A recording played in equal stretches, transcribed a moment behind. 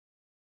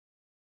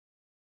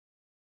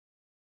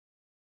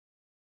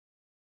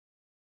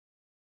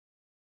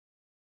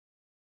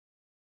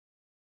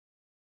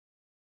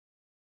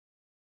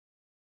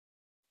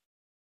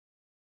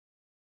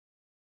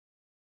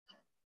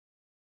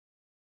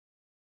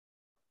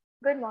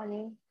Good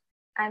morning.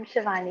 I'm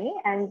Shivani,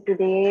 and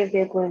today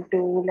we're going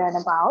to learn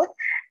about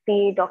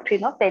the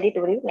doctrine of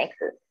territorial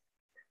nexus.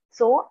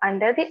 So,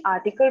 under the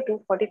Article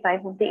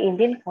 245 of the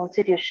Indian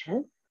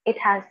Constitution, it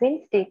has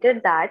been stated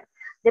that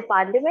the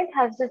Parliament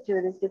has the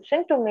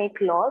jurisdiction to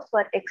make laws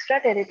for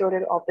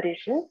extraterritorial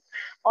operations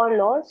or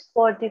laws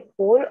for the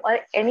whole or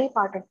any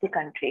part of the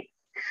country.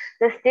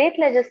 The state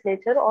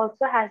legislature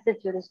also has the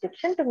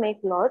jurisdiction to make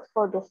laws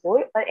for the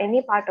whole or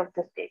any part of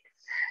the state.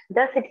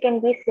 Thus, it can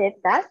be said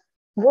that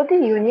both the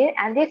union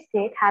and the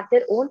state have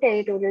their own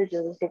territorial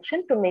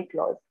jurisdiction to make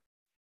laws.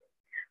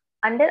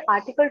 Under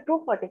Article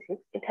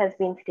 246, it has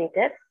been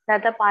stated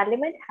that the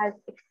Parliament has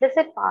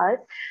explicit powers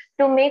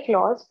to make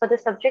laws for the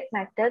subject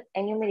matters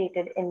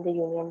enumerated in the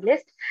Union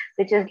list,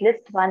 which is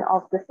List 1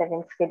 of the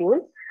 7th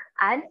Schedule,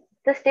 and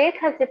the state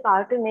has the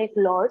power to make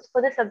laws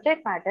for the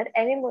subject matter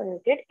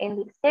enumerated in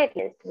the state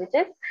list, which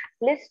is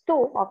List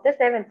 2 of the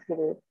 7th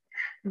Schedule.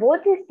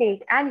 Both the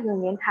state and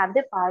union have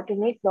the power to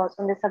make laws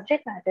on the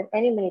subject matter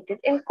enumerated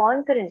in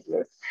concurrent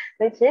list,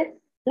 which is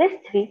List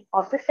 3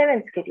 of the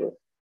 7th Schedule.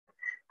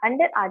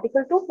 Under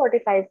Article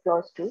 245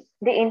 Clause 2,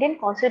 the Indian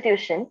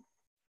Constitution,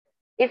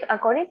 if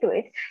according to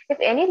it, if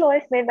any law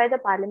is made by the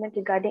Parliament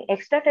regarding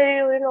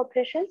extraterritorial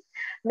operations,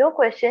 no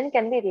question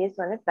can be raised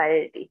on its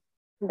validity.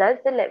 Thus,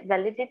 the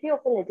validity of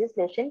a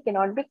legislation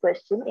cannot be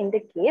questioned in the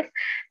case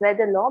where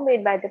the law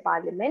made by the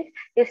Parliament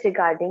is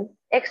regarding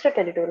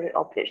extraterritorial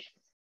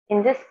operations.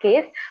 In this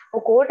case,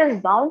 a court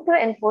is bound to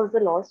enforce the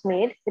laws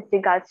made with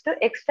regards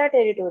to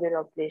extraterritorial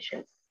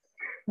operations.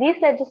 These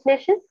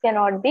legislations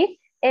cannot be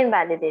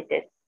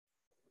invalidated.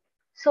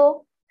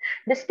 So,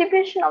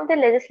 distribution of the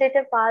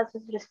legislative powers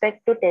with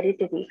respect to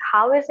territory.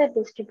 How is it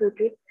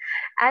distributed?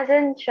 As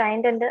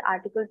enshrined under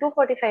Article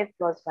 245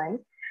 Clause 1,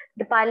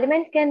 the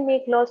Parliament can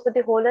make laws for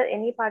the whole or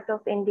any part of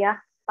India.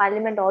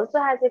 Parliament also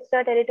has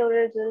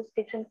extraterritorial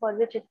jurisdiction for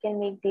which it can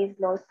make these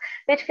laws,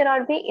 which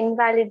cannot be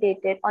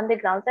invalidated on the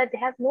grounds that they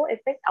have no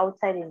effect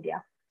outside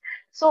India.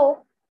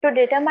 So, to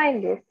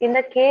determine this, in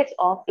the case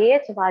of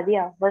A.H.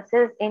 Wadia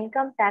versus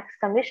Income Tax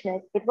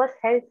Commissioner, it was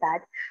held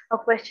that a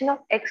question of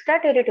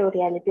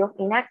extraterritoriality of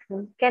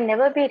enactment can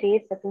never be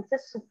raised against the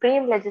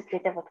supreme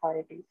legislative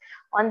authority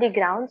on the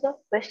grounds of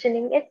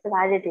questioning its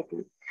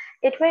validity.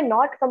 It may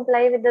not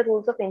comply with the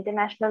rules of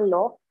international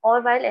law,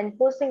 or while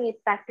enforcing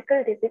it,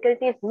 practical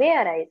difficulties may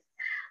arise,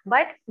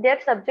 but they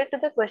are subject to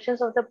the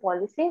questions of the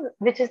policy,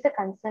 which is the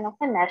concern of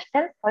a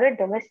national or a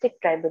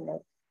domestic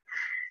tribunal.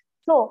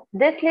 So,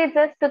 this leads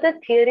us to the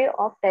theory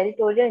of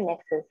territorial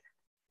nexus.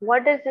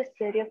 What does this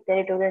theory of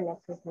territorial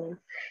nexus mean?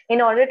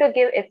 In order to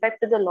give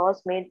effect to the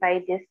laws made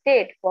by the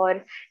state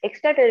for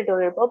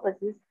extraterritorial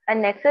purposes, a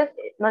nexus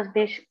must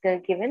be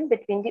given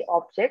between the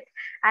object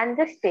and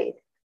the state.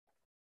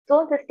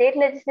 So, the state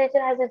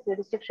legislature has a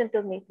jurisdiction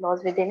to make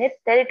laws within its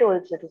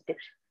territorial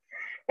jurisdiction.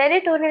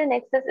 Territorial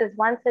nexus is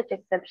one such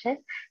exception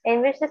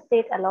in which the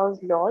state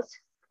allows laws,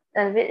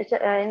 in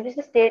which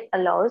the state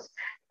allows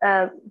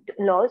uh,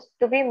 laws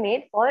to be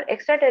made for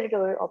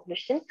extraterritorial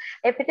operation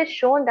if it is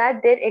shown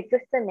that there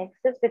exists a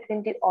nexus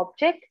between the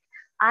object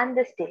and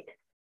the state.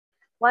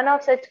 One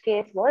of such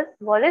case was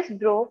Wallace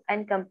Grove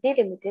and Company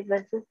Limited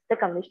versus the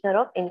Commissioner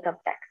of Income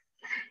Tax.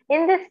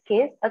 In this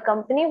case, a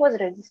company was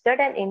registered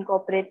and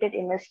incorporated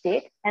in a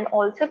state and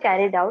also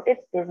carried out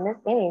its business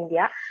in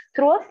India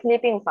through a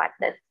sleeping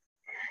partner.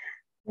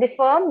 The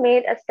firm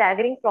made a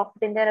staggering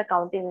profit in their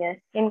accounting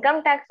year.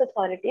 Income tax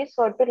authorities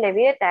sought to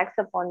levy a tax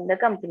upon the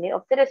company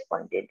of the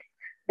respondent.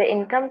 The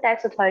income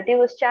tax authority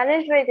was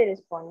challenged by the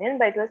respondent,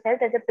 but it was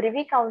held at the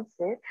Privy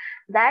Council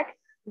that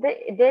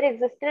there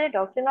existed a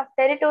doctrine of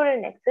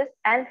territorial nexus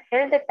and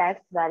held the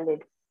tax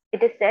valid.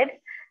 It is said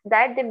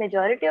that the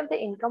majority of the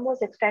income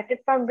was extracted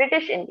from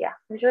British India,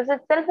 which was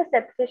itself a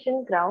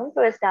sufficient ground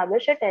to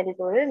establish a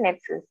territorial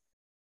nexus.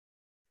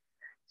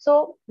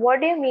 So,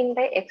 what do you mean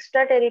by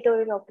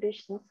extraterritorial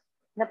operations?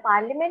 The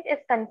Parliament is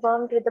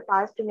confirmed with the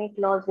powers to make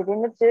laws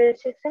within its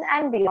jurisdiction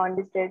and beyond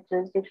its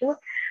jurisdiction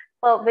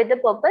with the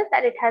purpose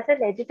that it has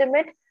a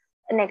legitimate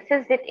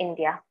nexus with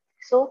India.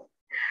 So,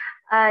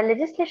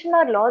 legislation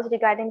or laws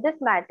regarding this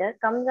matter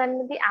comes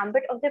under the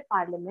ambit of the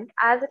Parliament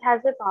as it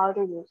has the power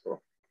to do so.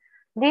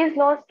 These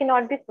laws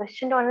cannot be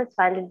questioned on its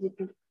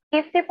validity.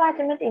 If the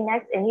Parliament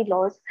enacts any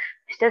laws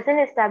which doesn't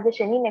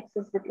establish any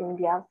nexus with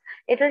India,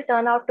 it will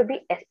turn out to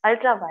be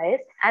ultra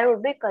vires and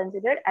would be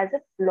considered as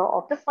a law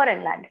of the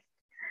foreign land.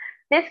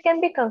 This can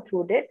be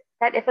concluded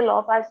that if a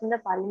law passed in the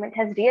Parliament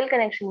has real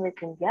connection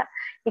with India,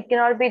 it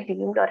cannot be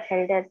deemed or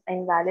held as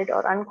invalid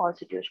or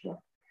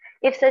unconstitutional.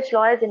 If such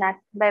law is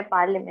enacted by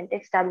Parliament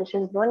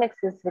establishes no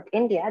nexus with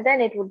India, then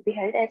it would be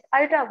held as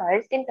ultra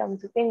vires in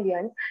terms of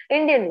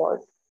Indian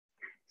laws.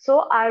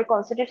 So our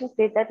constitution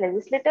states that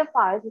legislative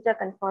powers which are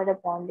conferred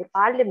upon the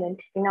parliament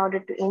in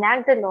order to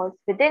enact the laws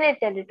within a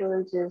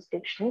territorial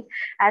jurisdiction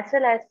as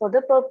well as for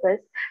the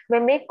purpose may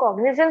make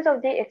cognizance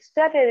of the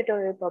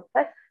extraterritorial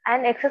purpose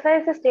and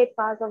exercise the state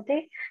powers of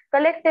the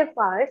collective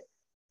powers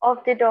of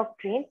the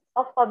doctrine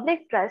of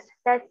public trust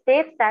that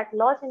states that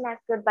laws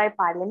enacted by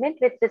Parliament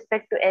with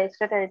respect to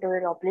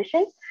extraterritorial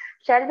operations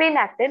shall be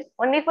enacted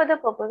only for the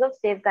purpose of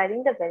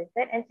safeguarding the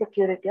welfare and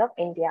security of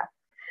India,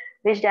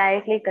 which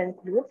directly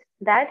concludes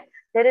that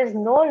there is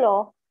no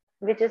law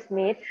which is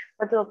made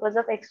for the purpose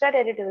of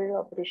extraterritorial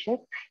operations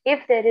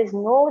if there is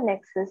no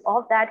nexus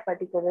of that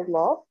particular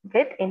law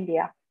with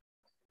India.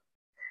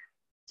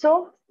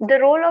 So the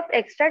role of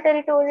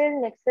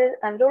extraterritorial nexus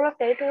and role of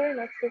territorial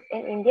nexus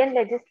in Indian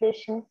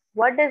legislation,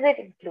 what does it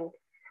include?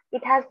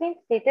 It has been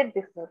stated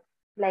before,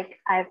 like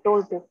I have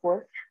told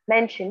before,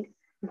 mentioned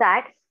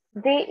that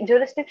the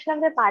jurisdiction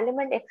of the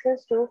parliament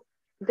extends to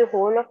the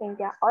whole of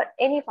India or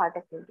any part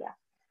of India.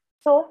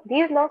 So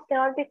these laws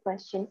cannot be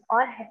questioned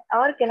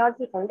or cannot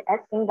be held as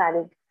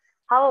invalid.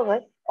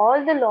 However,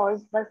 all the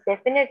laws must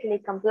definitely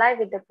comply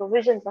with the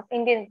provisions of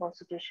Indian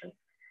Constitution.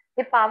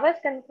 The powers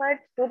conferred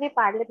to the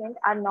Parliament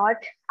are not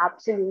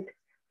absolute.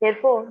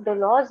 Therefore, the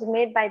laws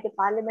made by the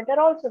Parliament are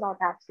also not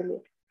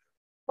absolute.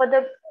 For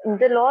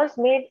the laws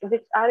made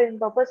which are in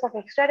purpose of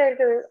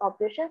extraterritorial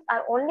operations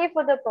are only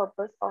for the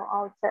purpose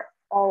of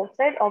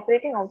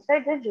operating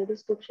outside the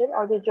jurisdiction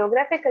or the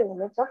geographical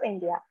limits of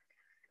India.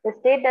 The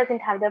state doesn't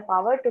have the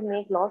power to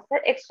make laws for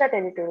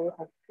extraterritorial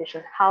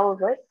operations.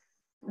 However,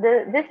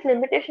 this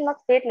limitation of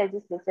state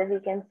legislature, we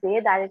can say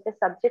that it is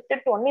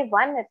subjected to only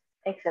one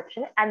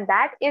exception, and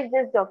that is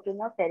this doctrine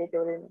of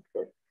territorial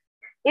nexus.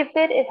 If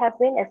there has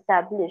been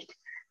established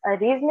a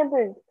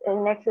reasonable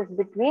nexus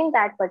between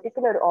that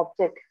particular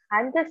object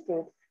and the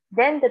state,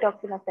 then the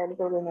doctrine of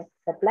territorial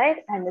nexus applies,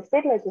 and the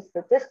state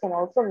legislatures can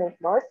also make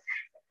laws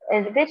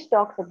which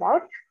talks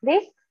about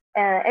the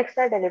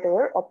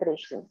extraterritorial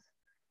operations.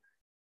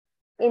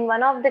 In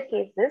one of the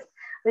cases,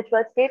 which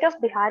was State of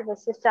Bihar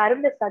versus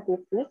Charulasa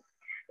Desai,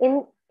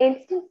 in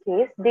instant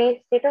case, the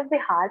State of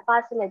Bihar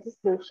passed a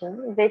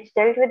legislation which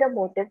dealt with a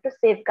motive to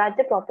safeguard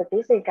the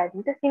properties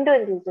regarding the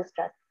Hindu-religious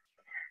trust.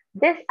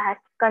 This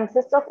act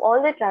consists of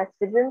all the trusts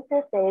within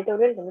the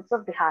territorial limits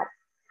of Bihar.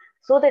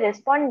 So the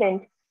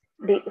respondent,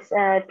 the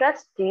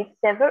trust treats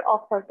several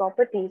of her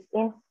properties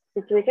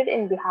situated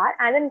in Bihar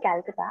and in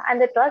Calcutta,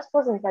 and the trust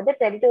was inside the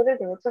territorial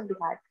limits of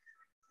Bihar.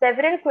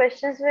 Several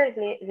questions were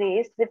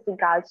raised with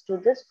regards to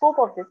the scope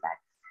of this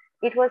act.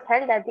 It was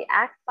held that the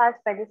act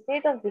passed by the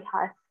state of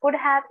Bihar could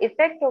have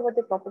effect over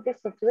the property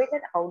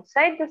situated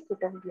outside the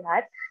state of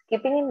Bihar,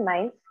 keeping in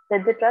mind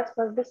that the trust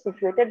must be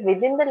situated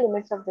within the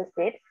limits of the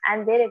state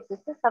and there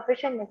exists a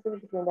sufficient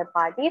nexus between the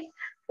parties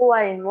who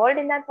are involved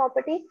in that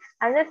property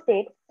and the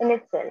state in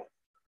itself.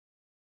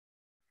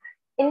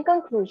 In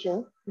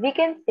conclusion, we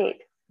can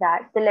state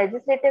that the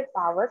legislative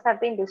powers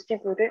have been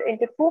distributed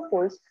into two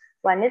folds.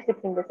 One is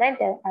between the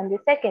center and the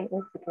second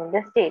is between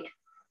the state.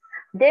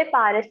 Their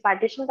power is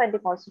partitioned by the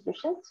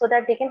Constitution so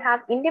that they can have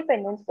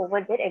independence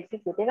over their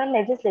executive and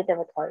legislative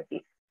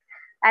authorities.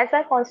 As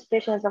our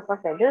Constitution is of a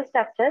federal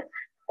structure,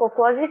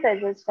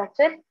 quasi-federal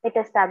structure, it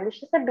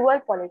establishes a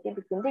dual polity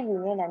between the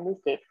union and the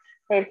state.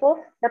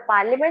 Therefore, the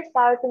Parliament's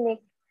power to make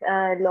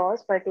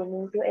laws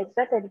pertaining to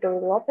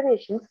extraterritorial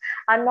operations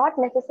are not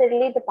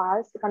necessarily the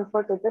powers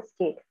conferred to the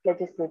state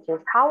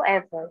legislatures.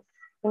 However,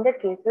 in the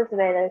cases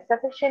where a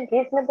sufficient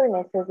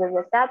reasonableness is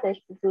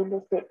established between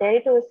the state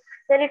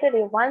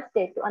territory of one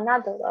state to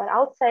another or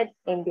outside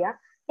India,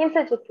 in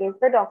such a case,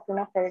 the doctrine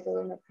of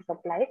territorial nexus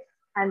applies,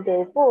 and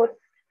therefore,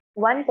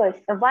 one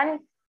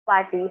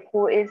party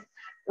who is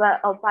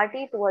a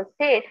party to a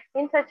state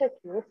in such a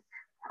case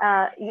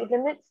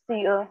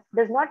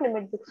does not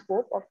limit the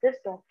scope of this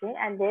doctrine,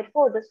 and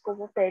therefore the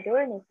scope of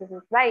territorial nexus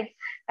is wide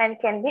and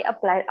can be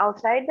applied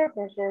outside the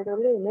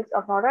territorial limits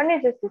of not only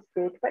just the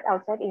state but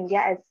outside India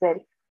as well.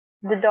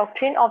 The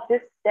doctrine of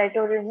this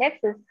territorial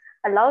nexus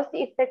allows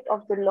the effect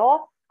of the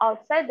law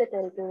outside the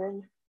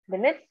territorial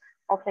limits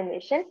of a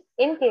nation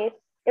in case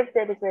if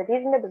there is a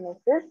reasonable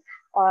nexus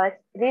or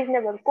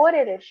reasonable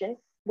correlation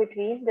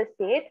between the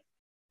state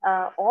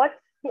or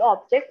the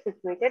object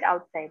situated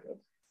outside it.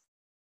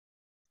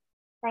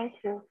 Thank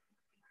you.